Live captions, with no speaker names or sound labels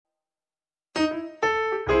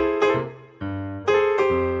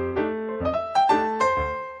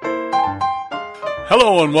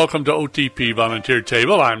Hello and welcome to OTP Volunteer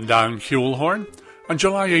Table. I'm Don Kuehlhorn. On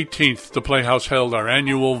July 18th, the Playhouse held our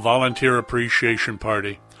annual Volunteer Appreciation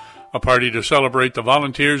Party, a party to celebrate the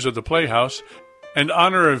volunteers of the Playhouse and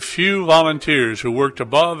honor a few volunteers who worked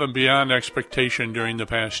above and beyond expectation during the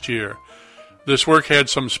past year. This work had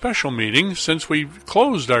some special meetings since we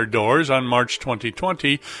closed our doors on March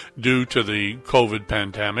 2020 due to the COVID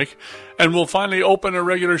pandemic, and will finally open a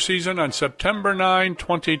regular season on September 9,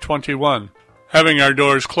 2021. Having our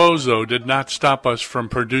doors closed, though, did not stop us from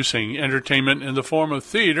producing entertainment in the form of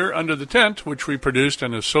theater under the tent, which we produced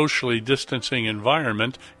in a socially distancing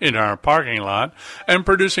environment in our parking lot, and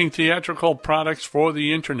producing theatrical products for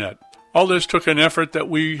the Internet. All this took an effort that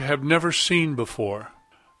we have never seen before.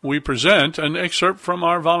 We present an excerpt from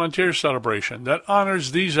our volunteer celebration that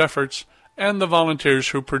honors these efforts and the volunteers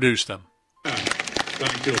who produced them.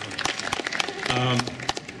 Thank you.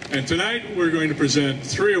 And tonight we're going to present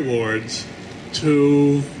 3 awards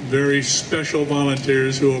to very special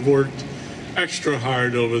volunteers who have worked extra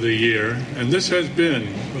hard over the year. And this has been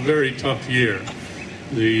a very tough year.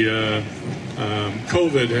 The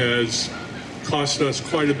COVID has cost us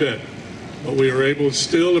quite a bit. But we were able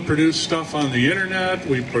still to produce stuff on the Internet.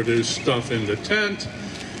 We produced stuff in the tent.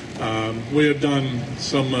 We have done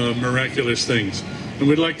some miraculous things. And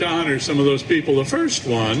we'd like to honor some of those people. The first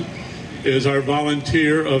one is our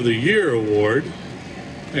Volunteer of the Year Award.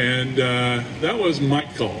 And that was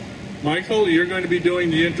Michael. Michael, you're going to be doing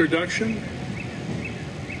the introduction?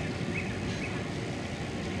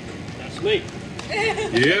 That's me.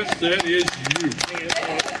 Yes, that is you.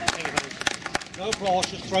 No applause,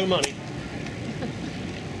 just throw money.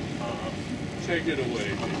 Take it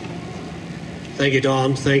away. Thank you,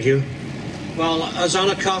 Don. Thank you. Well, as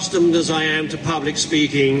unaccustomed as I am to public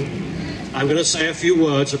speaking, I'm going to say a few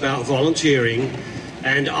words about volunteering.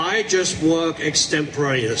 And I just work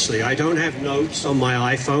extemporaneously. I don't have notes on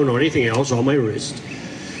my iPhone or anything else on my wrist.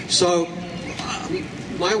 So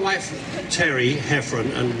my wife, Terry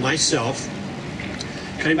Heffron, and myself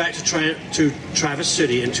came back to Traverse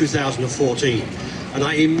City in 2014. And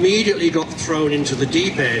I immediately got thrown into the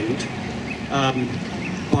deep end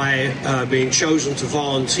by being chosen to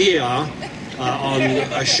volunteer on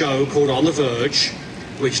a show called On the Verge,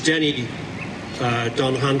 which Denny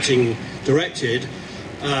Don Hunting directed,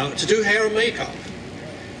 to do hair and makeup.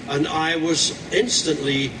 And I was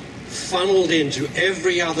instantly funneled into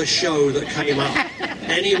every other show that came up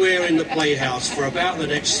anywhere in the Playhouse for about the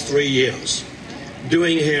next 3 years,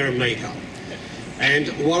 doing hair and makeup. And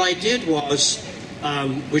what I did was,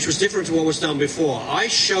 which was different to what was done before, I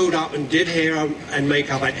showed up and did hair and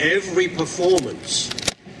makeup at every performance,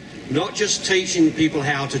 not just teaching people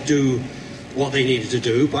how to do what they needed to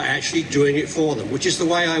do, but actually doing it for them, which is the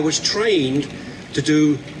way I was trained to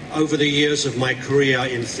do over the years of my career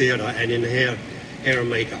in theatre and in hair and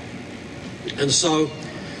makeup. And so,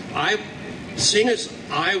 seeing as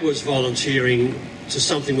I was volunteering to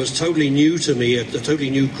something that was totally new to me, a totally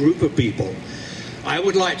new group of people, I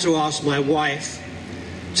would like to ask my wife,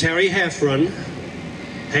 Terry Heffron.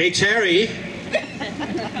 Hey, Terry,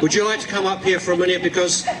 would you like to come up here for a minute?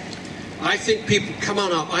 Because I think people, come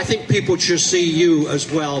on up, I think people should see you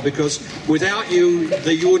as well, because without you,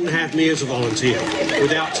 you wouldn't have me as a volunteer,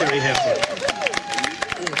 without Terry Heffron.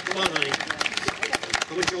 Come on, honey.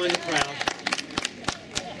 Come and join the crowd.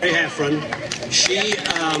 Terry Heffron, she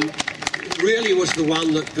really was the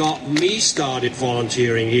one that got me started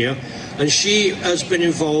volunteering here, and she has been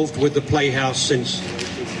involved with the Playhouse since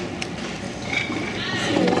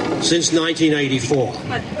 1984.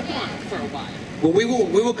 Well, we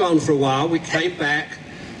were gone for a while. We came back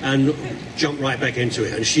and jumped right back into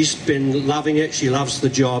it. And she's been loving it. She loves the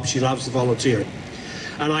job. She loves the volunteering.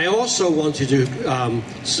 And I also wanted to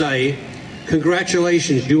say,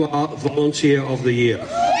 congratulations, you are Volunteer of the Year.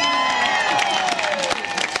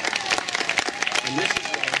 And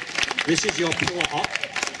this is your plaque.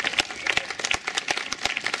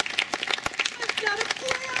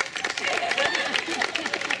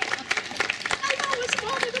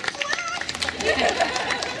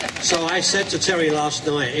 So I said to Terry last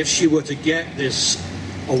night, if she were to get this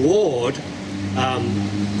award,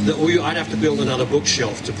 I'd have to build another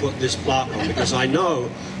bookshelf to put this plaque on, because I know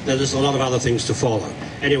that there's a lot of other things to follow.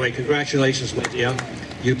 Anyway, congratulations, my dear.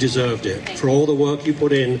 You deserved it. For all the work you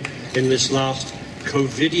put in this last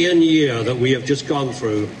COVIDian year that we have just gone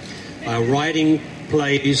through, writing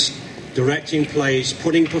plays, directing plays,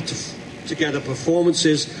 putting together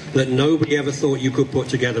performances that nobody ever thought you could put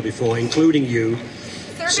together before, including you.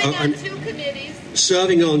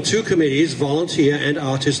 Serving on two committees, volunteer and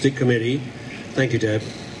artistic committee. Thank you, Deb.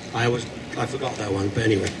 I forgot that one, but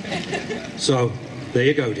anyway. So, there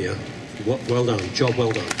you go, dear. Well done. Job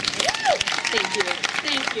well done. Thank you.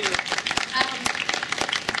 Thank you.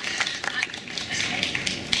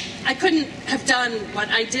 I couldn't have done what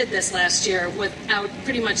I did this last year without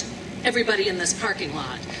pretty much everybody in this parking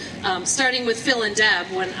lot. Starting with Phil and Deb,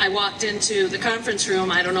 when I walked into the conference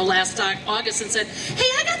room, I don't know, last August, and said, hey,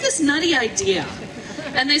 I got this nutty idea.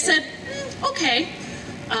 And they said, okay.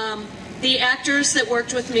 The actors that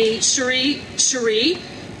worked with me, Cherie,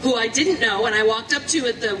 who I didn't know, and I walked up to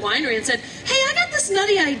at the winery and said, hey, I got this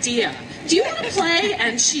nutty idea. Do you want to play?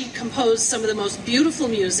 And she composed some of the most beautiful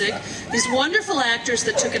music. These wonderful actors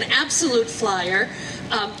that took an absolute flyer.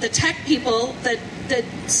 The tech people that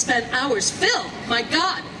spent hours. Phil, my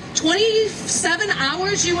God, 27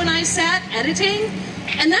 hours you and I sat editing,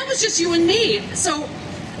 and that was just you and me. So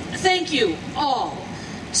thank you all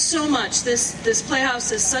so much. This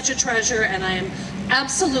Playhouse is such a treasure, and I am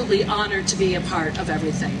absolutely honored to be a part of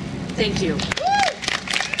everything. Thank you.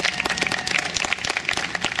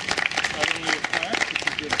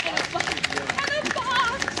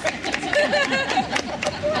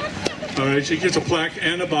 All right, she gets a plaque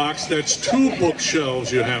and a box. That's 2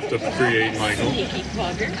 bookshelves you have to create, Michael.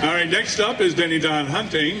 All right, next up is Denny Don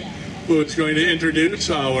Hunting, who is going to introduce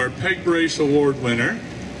our Peg Brace Award winner.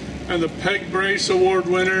 And the Peg Brace Award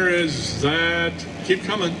winner is that... Keep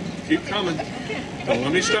coming. Keep coming. Don't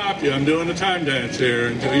let me stop you. I'm doing a time dance here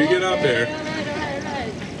until you get up there.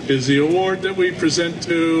 Is the award that we present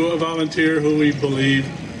to a volunteer who we believe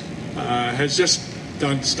has just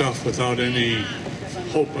done stuff without any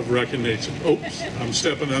hope of recognition. Oops, I'm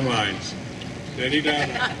stepping on lines. Denny Don.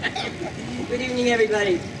 Good evening,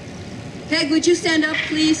 everybody. Peg, would you stand up,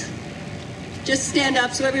 please? Just stand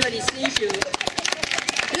up so everybody sees you.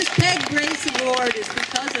 This Peg Brace Award is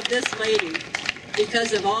because of this lady,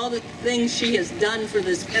 because of all the things she has done for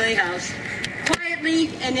this Playhouse, quietly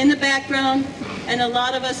and in the background, and a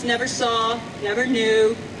lot of us never saw, never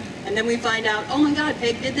knew, and then we find out, oh my God,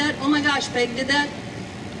 Peg did that? Oh my gosh, Peg did that?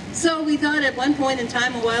 So we thought at one point in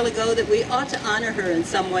time a while ago that we ought to honor her in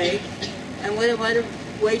some way, and what a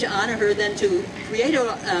way to honor her than to create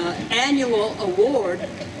an annual award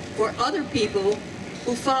for other people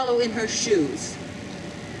who follow in her shoes,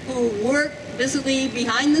 who work busily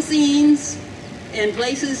behind the scenes in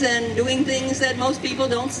places and doing things that most people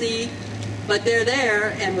don't see, but they're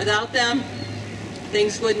there, and without them,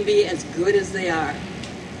 things wouldn't be as good as they are.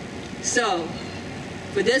 So,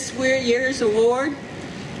 for this year's award,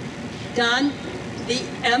 Don, the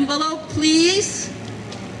envelope, please.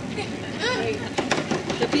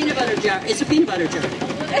 The peanut butter jar. It's a peanut butter jar.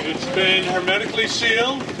 It's been hermetically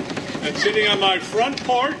sealed and sitting on my front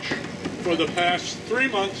porch for the past 3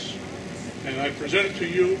 months, and I present it to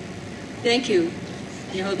you. Thank you.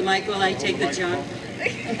 You hold the mic while I take the jar.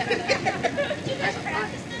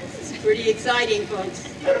 This is pretty exciting,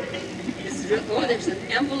 folks. Oh, there's an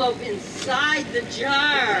envelope inside the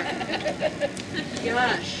jar.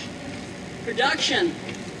 Gosh. Production.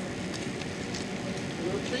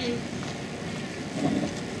 Please.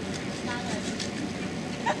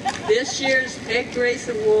 This year's Peg Brace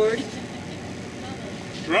Award.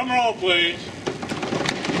 Drum roll, please.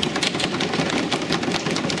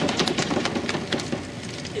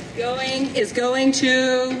 Is going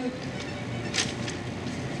to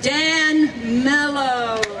Dan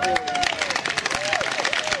Mello.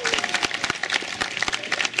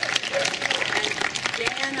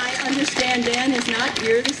 Dan, I understand Dan is not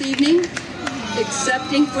here this evening,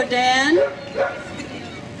 accepting for Dan.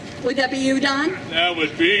 Would that be you, Don? That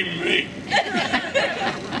would be me.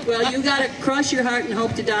 Well, you got to cross your heart and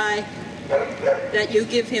hope to die that you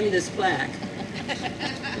give him this plaque.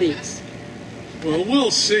 Please. Well, we'll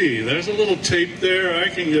see. There's a little tape there. I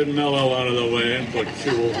can get Mello out of the way and put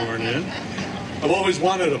Kuhlhorn in. I've always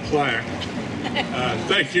wanted a plaque.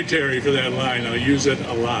 Thank you, Terry, for that line. I'll use it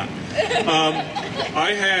a lot.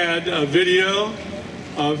 I had a video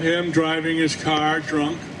of him driving his car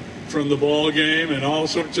drunk from the ball game and all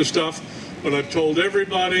sorts of stuff. But I've told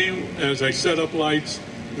everybody as I set up lights,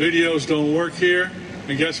 videos don't work here.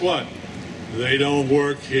 And guess what? They don't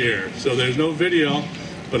work here. So there's no video.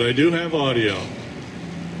 But I do have audio.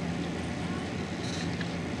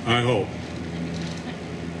 I hope.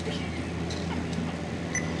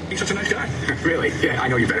 You're such a nice guy. Really? Yeah, I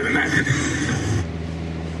know you better than that.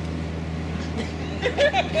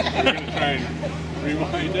 I'm going to try and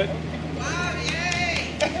rewind it.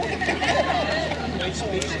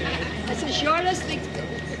 That's the shortest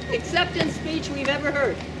acceptance speech we've ever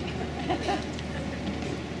heard.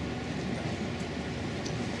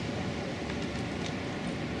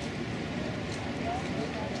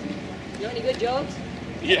 You know any good jokes?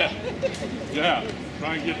 Yeah. Yeah.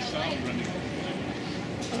 Try and get sound ready.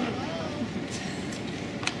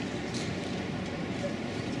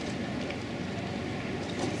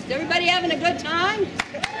 Is everybody having a good time?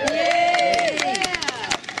 Yay! Yeah!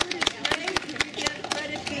 Food is great. Did you give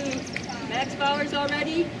credit to Max Bowers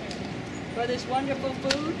already for this wonderful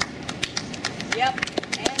food? Yep.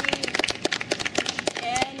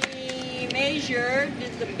 Annie Major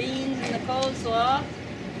did the beans and the coleslaw,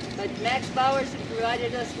 but Max Bowers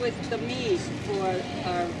provided us with the meat for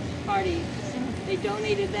our party. They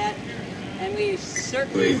donated that, and we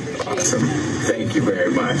certainly appreciate awesome. that. Thank you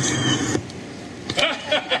very much.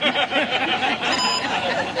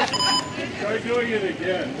 Try doing it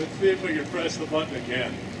again. Let's see if we can press the button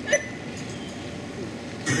again.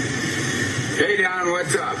 Hey Don,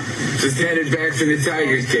 what's up? Just headed back from the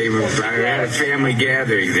Tigers game. I had a family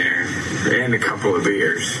gathering there and a couple of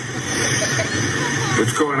beers.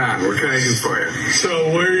 What's going on? What can I do for you?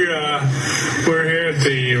 So we're here at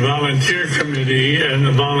the volunteer committee and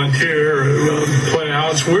the volunteer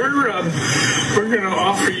playhouse. We're going to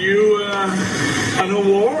offer you an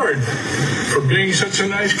award for being such a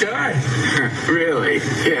nice guy. Really?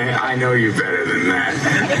 Yeah, I know you better than that.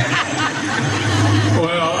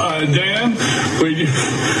 Well, Dan, we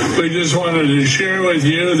just wanted to share with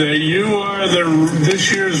you that you are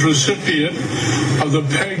this year's recipient of the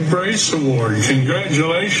Peg Brace Award.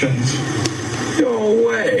 Congratulations. No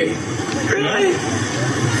way. Really?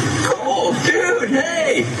 Cool, dude.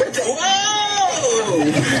 Hey.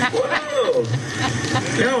 Whoa. Whoa.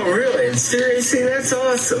 No, really. Seriously, that's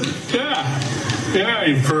awesome.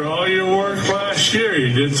 Yeah, for all your work last year,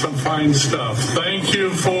 you did some fine stuff. Thank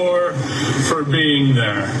you for being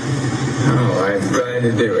there. Oh, I'm glad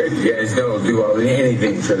to do it. You guys know I'll do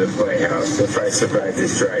anything for the Playhouse if I survive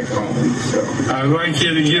this drive home. So I'd like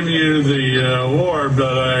you to give you the award,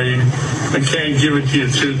 but I can't give it to you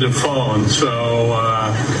through the phone. So,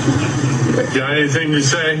 got anything to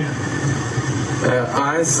say?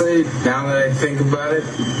 Honestly, now that I think about it,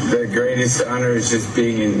 the greatest honor is just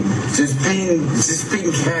being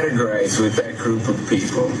categorized with that group of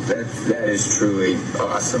people. That is truly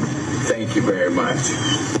awesome. Thank you very much.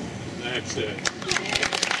 That's it.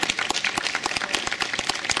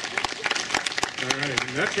 All right,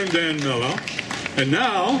 and that's from Dan Miller. And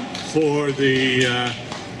now for the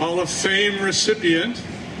Hall of Fame recipient,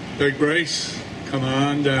 Peg Brace. Come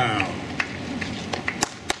on down.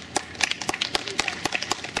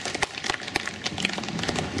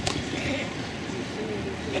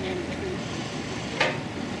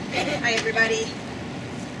 Hi, everybody.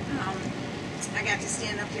 I got to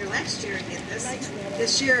stand up here last year and get this.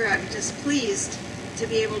 This year, I'm just pleased to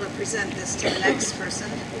be able to present this to the next person.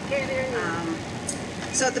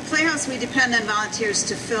 So at the Playhouse, we depend on volunteers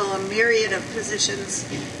to fill a myriad of positions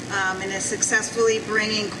and is successfully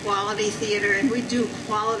bringing quality theater, and we do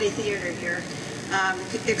quality theater here,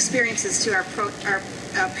 experiences to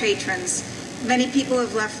our patrons. Many people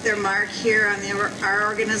have left their mark here on our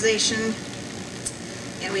organization.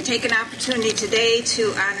 And we take an opportunity today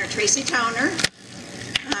to honor Tracy Towner,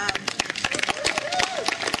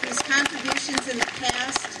 whose contributions in the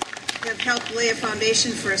past have helped lay a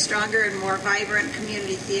foundation for a stronger and more vibrant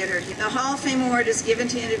community theater. The Hall of Fame Award is given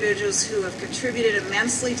to individuals who have contributed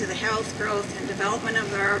immensely to the health, growth, and development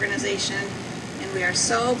of our organization, and we are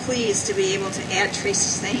so pleased to be able to add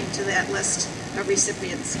Tracy's name to that list of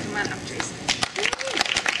recipients. Come on up, Tracy.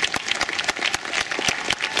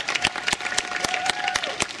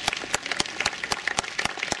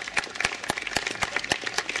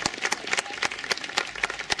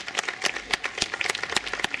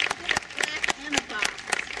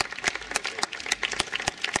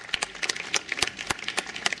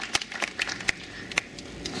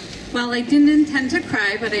 Well, I didn't intend to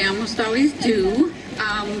cry, but I almost always do.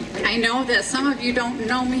 I know that some of you don't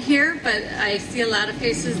know me here, but I see a lot of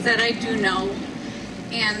faces that I do know.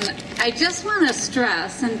 And I just want to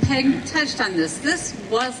stress, and Peg touched on this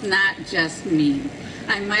was not just me.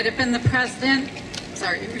 I might have been the president.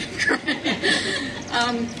 Sorry,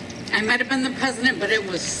 I might have been the president, but it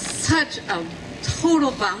was such a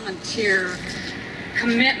total volunteer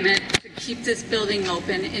commitment to keep this building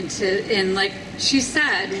open and like she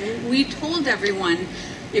said, we told everyone,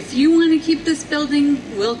 if you want to keep this building,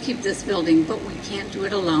 we'll keep this building, but we can't do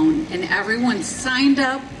it alone. And everyone signed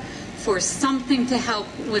up for something to help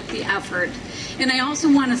with the effort. And I also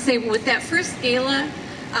want to say, with that first gala,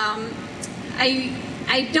 I'm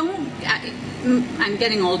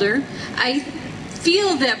getting older. I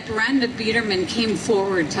feel that Brenda Biederman came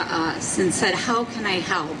forward to us and said, how can I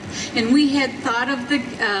help? And we had thought of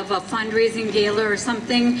a fundraising gala or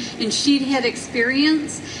something, and she'd had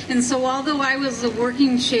experience. And so although I was the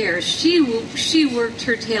working chair, she worked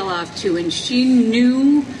her tail off too, and she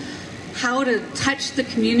knew how to touch the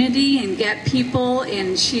community and get people,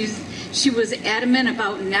 and She was adamant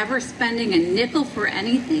about never spending a nickel for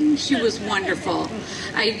anything. She was wonderful.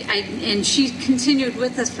 And she continued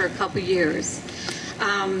with us for a couple years.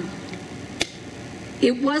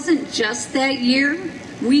 It wasn't just that year.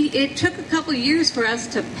 It took a couple years for us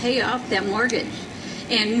to pay off that mortgage.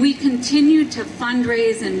 And we continued to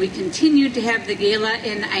fundraise, and we continued to have the gala,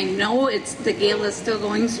 and I know the gala is still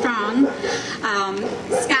going strong.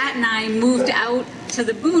 Scott and I moved out to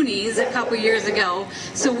the boonies a couple years ago,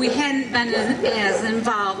 so we hadn't been as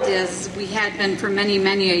involved as we had been for many,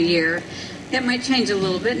 many a year. That might change a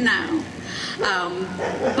little bit now.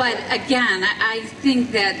 But again, I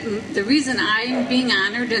think that the reason I'm being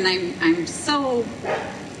honored, and I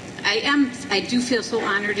do feel so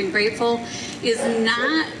honored and grateful, is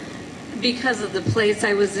not because of the place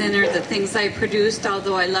I was in or the things I produced,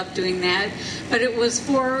 although I love doing that, but it was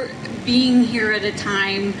for being here at a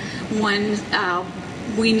time when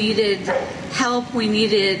we needed help, we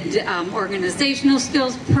needed organizational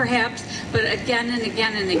skills perhaps, but again and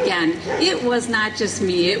again and again, it was not just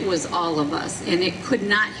me, it was all of us, and it could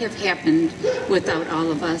not have happened without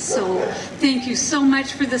all of us. So thank you so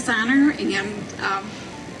much for this honor, and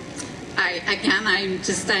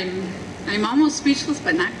I'm almost speechless,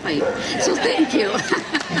 but not quite. So thank you.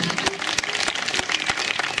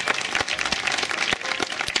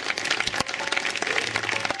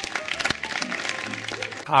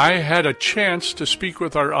 I had a chance to speak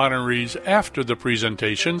with our honorees after the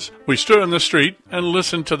presentations. We stood on the street and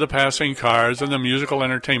listened to the passing cars and the musical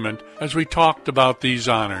entertainment as we talked about these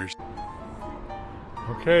honors.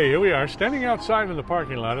 Okay, here we are, standing outside in the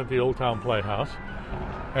parking lot at the Old Town Playhouse,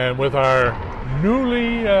 and with our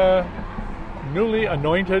newly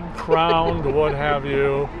anointed, crowned, what have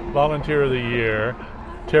you, Volunteer of the Year,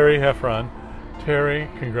 Terry Heffron. Terry,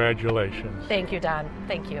 congratulations. Thank you, Don.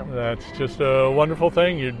 Thank you. That's just a wonderful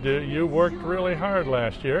thing. You worked really hard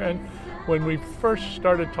last year, and when we first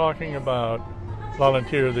started talking about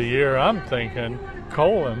Volunteer of the Year, I'm thinking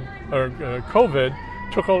COVID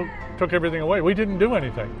took everything away. We didn't do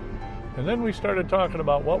anything. And then we started talking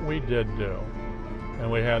about what we did do.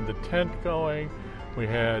 And we had the tent going. We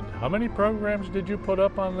had, how many programs did you put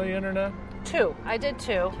up on the internet? 2. I did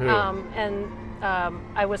 2.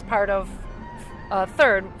 I was part of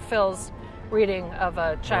third, Phil's reading of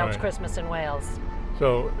A Child's Christmas in Wales.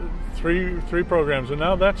 So three programs, and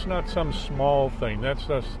now that's not some small thing. That's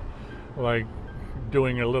just like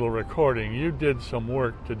doing a little recording. You did some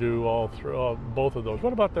work to do both of those.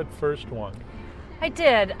 What about that first one? I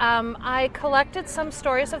did. I collected some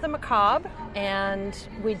stories of the macabre, and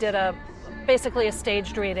we did basically a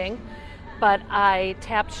staged reading. But I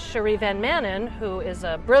tapped Cherie Van Manen, who is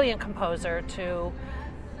a brilliant composer, to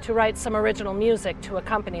write some original music to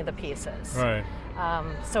accompany the pieces. Right.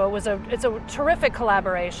 So it's a terrific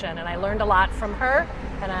collaboration, and I learned a lot from her,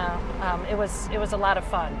 and it was a lot of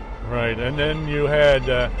fun. Right, and then you had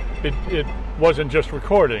it wasn't just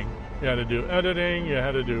recording. You had to do editing. You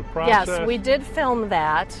had to do process. Yes, we did film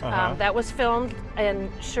that. That was filmed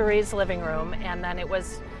in Cherie's living room, and then it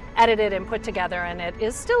was edited and put together, and it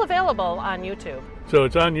is still available on YouTube. So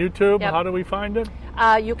it's on YouTube. Yep. How do we find it?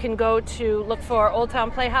 You can go to look for Old Town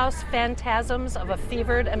Playhouse, Phantasms of a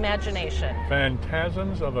Fevered Imagination.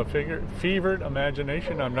 Phantasms of a Fevered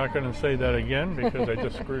Imagination. I'm not going to say that again because I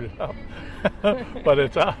just screwed it up. But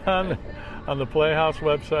it's on the Playhouse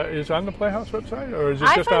website. Is it on the Playhouse website, or is it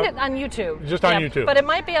just it on YouTube? Just on YouTube. But it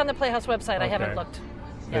might be on the Playhouse website. Okay. I haven't looked.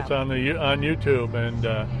 Yeah. It's on YouTube, and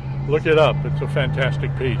look it up. It's a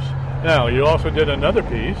fantastic piece. Now, you also did another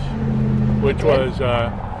piece, which was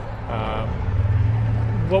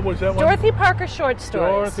what was that one? Dorothy Parker Short Stories.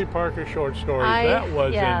 Dorothy Parker Short Stories. That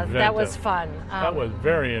was inventive. That was fun. That was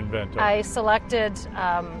very inventive. I selected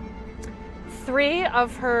 4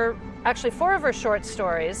 of her short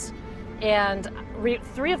stories, and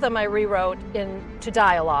 3 of them I rewrote into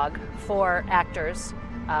dialogue for actors.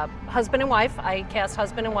 Husband and wife. I cast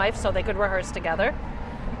husband and wife so they could rehearse together.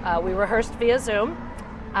 We rehearsed via Zoom.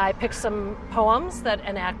 I picked some poems that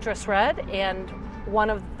an actress read, and one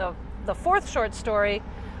of the 4th short story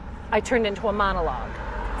I turned into a monologue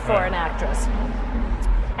for an actress.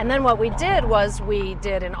 And then what we did was we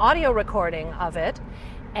did an audio recording of it,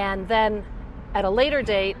 and then at a later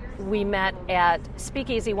date we met at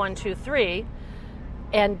Speakeasy 123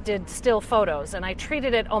 and did still photos, and I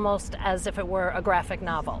treated it almost as if it were a graphic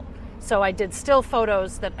novel. So I did still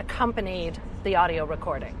photos that accompanied the audio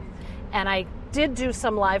recording. And I did do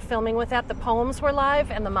some live filming with that. The poems were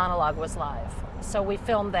live and the monologue was live. So we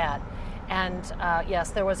filmed that. And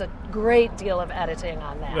yes, there was a great deal of editing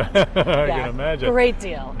on that. I can imagine. Great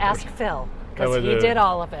deal. Ask Phil, because he did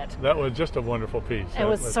all of it. That was just a wonderful piece. It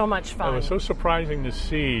was so much fun. It was so surprising to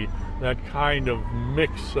see that kind of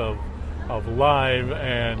mix of live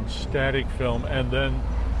and static film, and then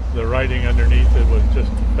the writing underneath it was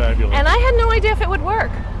just fabulous. And I had no idea if it would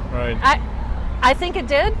work. Right. I think it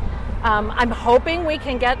did. I'm hoping we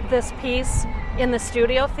can get this piece in the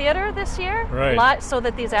studio theater this year, right, so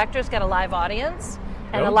that these actors get a live audience,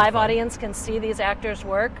 and a live audience can see these actors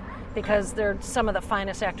work, because they're some of the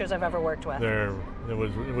finest actors I've ever worked with. It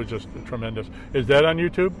was just tremendous. Is that on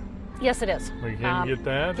YouTube? Yes, it is. We can get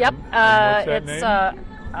that? Yep. And what's that it's name?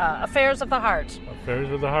 Affairs of the Heart. Affairs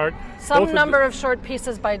of the Heart. Some number of short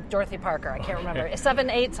pieces by Dorothy Parker. I can't remember. 7,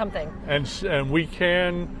 8 something. And we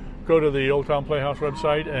can go to the Old Town Playhouse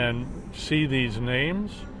website and see these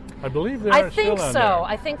names. I believe they are still on there. I think so.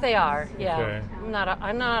 I think they are. Yeah. Okay.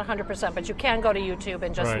 I'm not 100%, but you can go to YouTube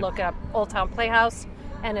and just look up Old Town Playhouse,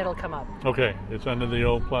 and it'll come up. Okay, it's under the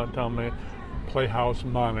Old Town Playhouse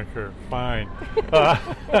moniker. Fine.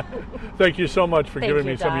 Thank you so much for giving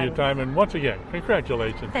me some of your time, and once again,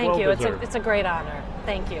 congratulations. Thank you. Deserved. It's a great honor.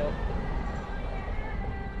 Thank you.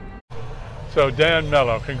 So Dan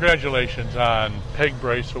Mello, congratulations on Peg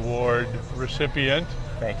Brace Award recipient.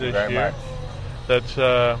 Thank you this very year. much.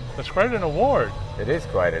 That's quite an award. It is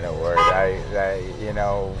quite an award.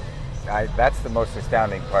 That's the most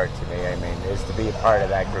astounding part to me. I mean, is to be a part of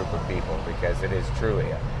that group of people, because it is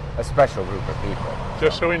truly a special group of people.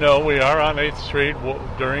 Just so we know, we are on 8th Street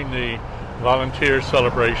during the volunteer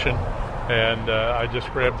celebration, and I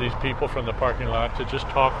just grabbed these people from the parking lot to just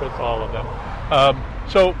talk with all of them.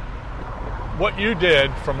 So what you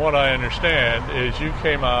did, from what I understand, is you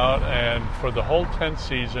came out and for the whole 10th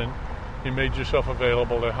season, you made yourself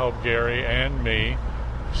available to help Gary and me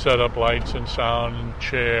set up lights and sound and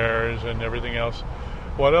chairs and everything else.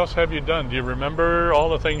 What else have you done? Do you remember all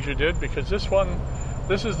the things you did? Because this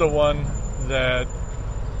is the one that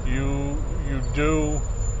you do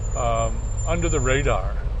under the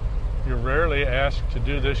radar. You're rarely asked to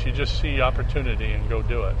do this. You just see opportunity and go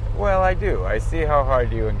do it. Well, I do. I see how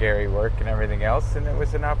hard you and Gary work and everything else, and it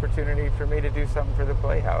was an opportunity for me to do something for the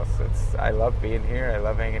Playhouse. I love being here. I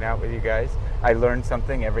love hanging out with you guys. I learn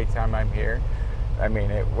something every time I'm here. I mean,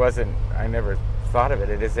 I never thought of it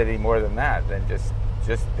as any more than that, than just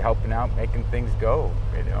helping out, making things go,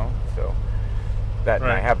 so that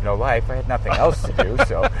right. I have no life. I had nothing else to do,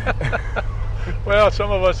 so. Well,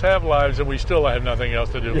 some of us have lives and we still have nothing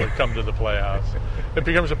else to do but come to the Playhouse. It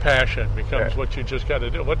becomes a passion, becomes what you just got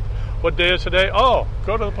to do. What day is today? Oh,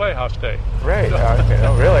 go to the Playhouse day. Right.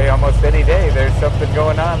 Really, almost any day there's something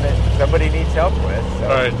going on that somebody needs help with. So,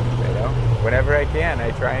 right. Whenever I can,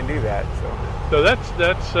 I try and do that. So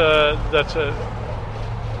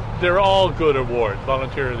they're all good awards.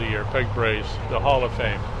 Volunteer of the Year, Peg Brace, the Hall of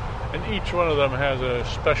Fame, and each one of them has a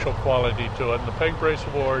special quality to it. And the Peg Brace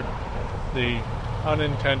Award, the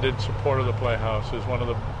unintended support of the Playhouse, is one of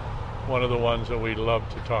the ones that we love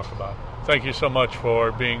to talk about. Thank you so much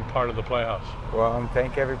for being part of the Playhouse. Well, and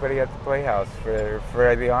thank everybody at the Playhouse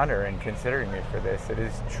for the honor and considering me for this. It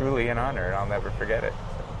is truly an honor, and I'll never forget it.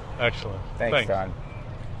 Excellent. Thanks, Don.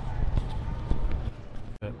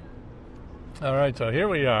 All right, so here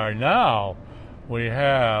we are. Now we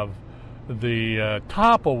have the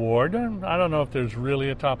top award. I don't know if there's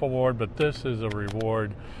really a top award, but this is a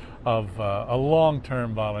reward of a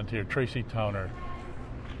long-term volunteer, Tracy Towner.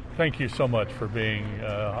 Thank you so much for being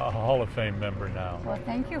a Hall of Fame member now. Well,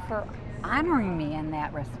 thank you for honoring me in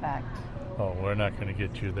that respect. Oh, we're not going to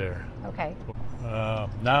get you there. Okay.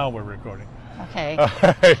 Now we're recording. Okay.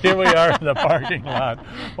 Here we are in the parking lot,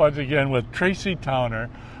 once again with Tracy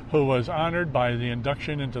Towner, who was honored by the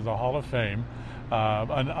induction into the Hall of Fame,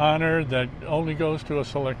 an honor that only goes to a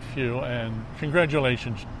select few. And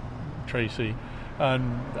congratulations, Tracy,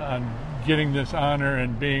 on getting this honor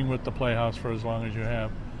and being with the Playhouse for as long as you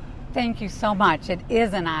have. Thank you so much. It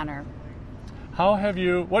is an honor. How have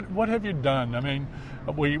you? What have you done? I mean,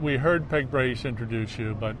 we heard Peg Brace introduce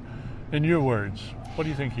you, but in your words, what do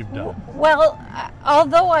you think you've done? Well,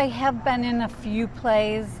 although I have been in a few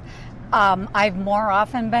plays, I've more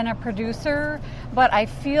often been a producer, but I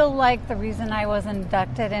feel like the reason I was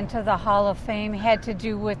inducted into the Hall of Fame had to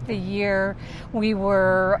do with the year we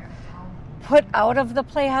were put out of the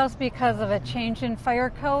Playhouse because of a change in fire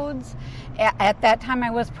codes. At that time, I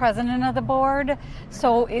was president of the board,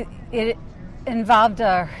 so it involved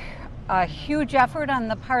a huge effort on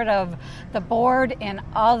the part of the board and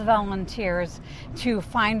all the volunteers to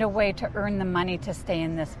find a way to earn the money to stay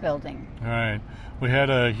in this building. All right. We had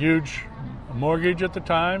a huge mortgage at the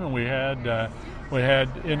time, and we had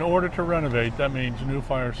in order to renovate, that means new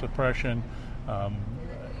fire suppression,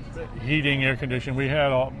 heating, air conditioning. We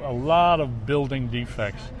had a lot of building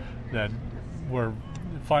defects that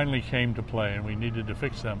finally came to play, and we needed to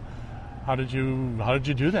fix them. How did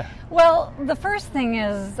you do that? Well, the first thing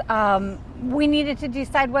is we needed to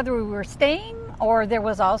decide whether we were staying, or there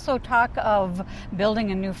was also talk of building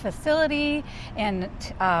a new facility, and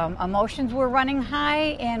emotions were running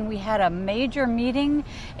high, and we had a major meeting,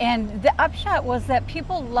 and the upshot was that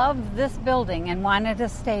people loved this building and wanted to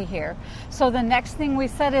stay here. So the next thing we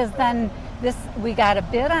said is then we got a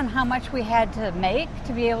bid on how much we had to make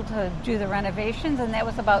to be able to do the renovations, and that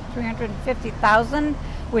was about $350,000,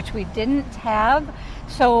 which we didn't have.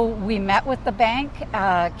 So we met with the bank,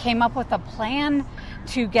 came up with a plan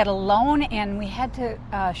to get a loan, and we had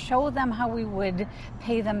to show them how we would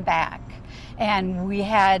pay them back. And we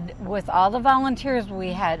had, with all the volunteers,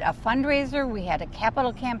 we had a fundraiser, we had a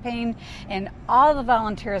capital campaign, and all the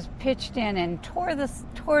volunteers pitched in and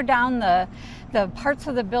tore down the parts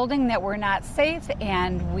of the building that were not safe,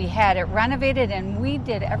 and we had it renovated, and we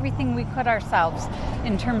did everything we could ourselves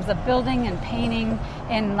in terms of building and painting.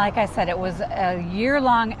 And like I said, it was a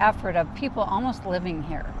year-long effort of people almost living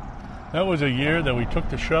here. That was a year that we took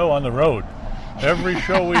the show on the road. Every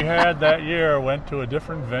show we had that year went to a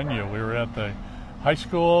different venue. We were at the high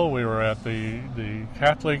school, we were at the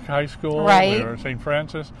Catholic high school, right. We were at St.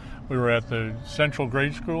 Francis, we were at the Central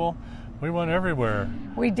Grade School. We went everywhere.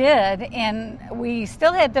 We did, and we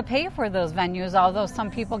still had to pay for those venues, although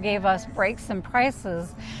some people gave us breaks in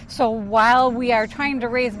prices. So while we are trying to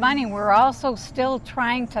raise money, we're also still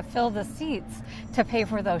trying to fill the seats to pay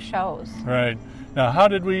for those shows. Right. Now, how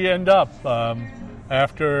did we end up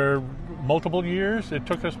after multiple years? It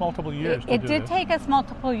took us multiple years to do It did this. take us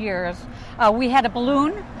multiple years. We had a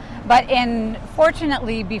balloon, but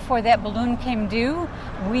fortunately, before that balloon came due,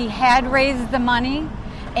 we had raised the money,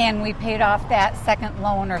 and we paid off that second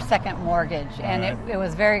loan or second mortgage, and right. it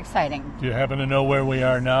was very exciting. Do you happen to know where we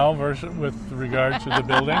are now with regards to the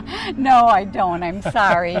building? No, I don't. I'm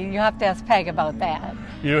sorry. You have to ask Peg about that.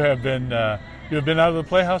 You have been out of the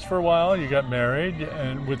Playhouse for a while. You got married,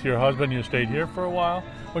 and with your husband, you stayed here for a while.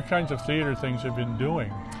 What kinds of theater things have you been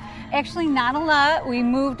doing? Actually, not a lot. We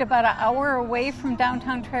moved about an hour away from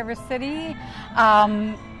downtown Traverse City.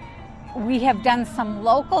 We have done some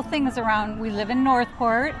local things around. We live in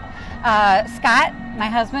Northport. Scott, my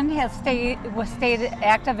husband, was stayed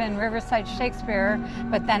active in Riverside Shakespeare,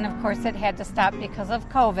 but then, of course, it had to stop because of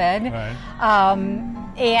COVID. Right.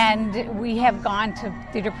 And we have gone to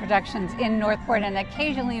theater productions in Northport and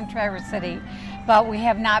occasionally in Traverse City, but we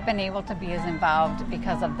have not been able to be as involved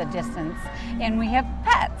because of the distance. And we have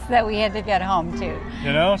pets that we had to get home to.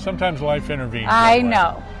 You know, sometimes life intervenes. I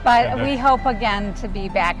know, but we hope again to be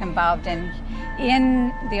back involved in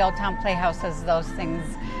the Old Town Playhouse as those things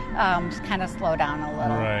kind of slow down a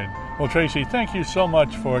little. Right. Well, Tracy, thank you so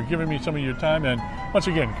much for giving me some of your time, and once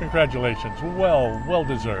again, congratulations. Well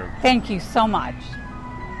deserved. Thank you so much.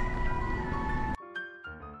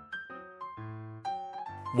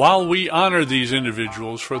 While we honor these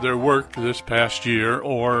individuals for their work this past year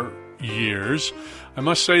or years, I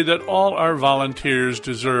must say that all our volunteers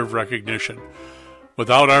deserve recognition.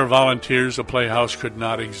 Without our volunteers, the Playhouse could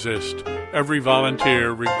not exist. Every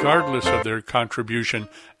volunteer, regardless of their contribution,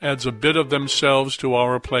 adds a bit of themselves to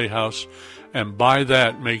our Playhouse, and by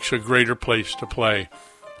that makes a greater place to play.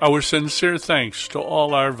 Our sincere thanks to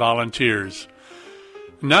all our volunteers.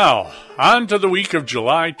 Now, on to the week of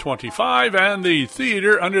July 25 and the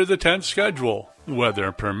Theater Under the Tent schedule,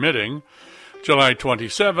 weather permitting. July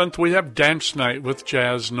 27th, we have Dance Night with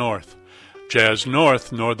Jazz North. Jazz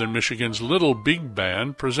North, Northern Michigan's Little Big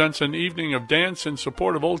Band, presents an evening of dance in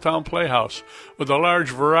support of Old Town Playhouse, with a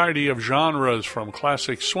large variety of genres from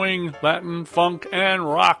classic swing, Latin, funk, and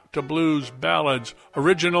rock to blues, ballads,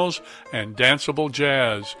 originals, and danceable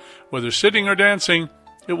jazz. Whether sitting or dancing,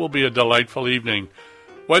 it will be a delightful evening.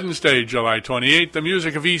 Wednesday, July 28th, the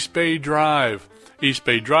music of East Bay Drive. East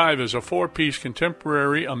Bay Drive is a four-piece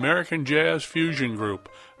contemporary American jazz fusion group.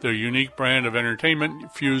 Their unique brand of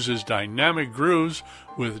entertainment fuses dynamic grooves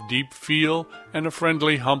with deep feel and a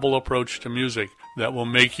friendly, humble approach to music that will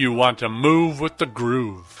make you want to move with the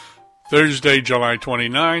groove. Thursday, July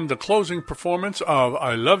 29, the closing performance of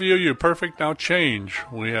I Love You, You're Perfect, Now Change.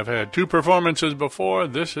 We have had two performances before.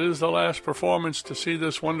 This is the last performance to see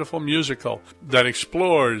this wonderful musical that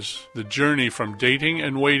explores the journey from dating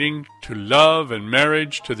and waiting to love and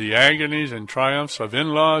marriage to the agonies and triumphs of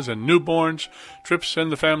in-laws and newborns, trips in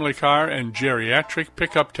the family car, and geriatric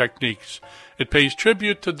pickup techniques. It pays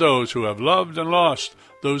tribute to those who have loved and lost,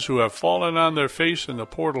 those who have fallen on their face in the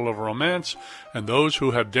portal of romance, and those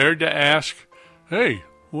who have dared to ask, hey,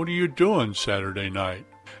 what are you doing Saturday night?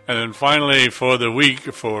 And then finally, for the week,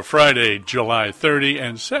 for Friday, July 30,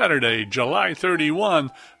 and Saturday, July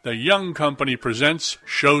 31, the Young Company presents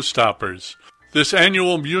Showstoppers. This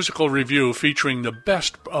annual musical review featuring the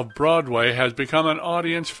best of Broadway has become an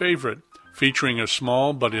audience favorite. Featuring a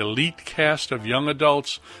small but elite cast of young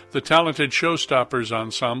adults, the talented Showstoppers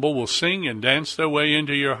Ensemble will sing and dance their way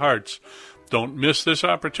into your hearts. Don't miss this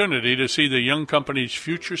opportunity to see the young company's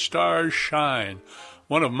future stars shine.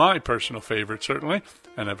 One of my personal favorites, certainly,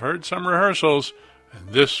 and I've heard some rehearsals, and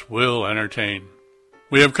this will entertain.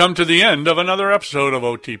 We have come to the end of another episode of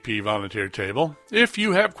OTP Volunteer Table. If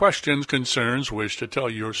you have questions, concerns, wish to tell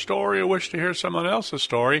your story, or wish to hear someone else's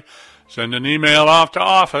story, send an email off to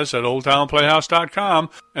office@oldtownplayhouse.com,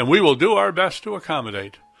 and we will do our best to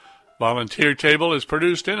accommodate. Volunteer Table is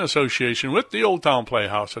produced in association with the Old Town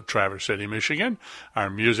Playhouse of Traverse City, Michigan. Our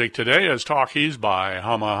music today is Talkies by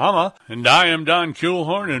Humma Humma, and I am Don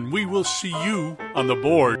Kuhlhorn, and we will see you on the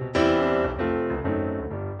board.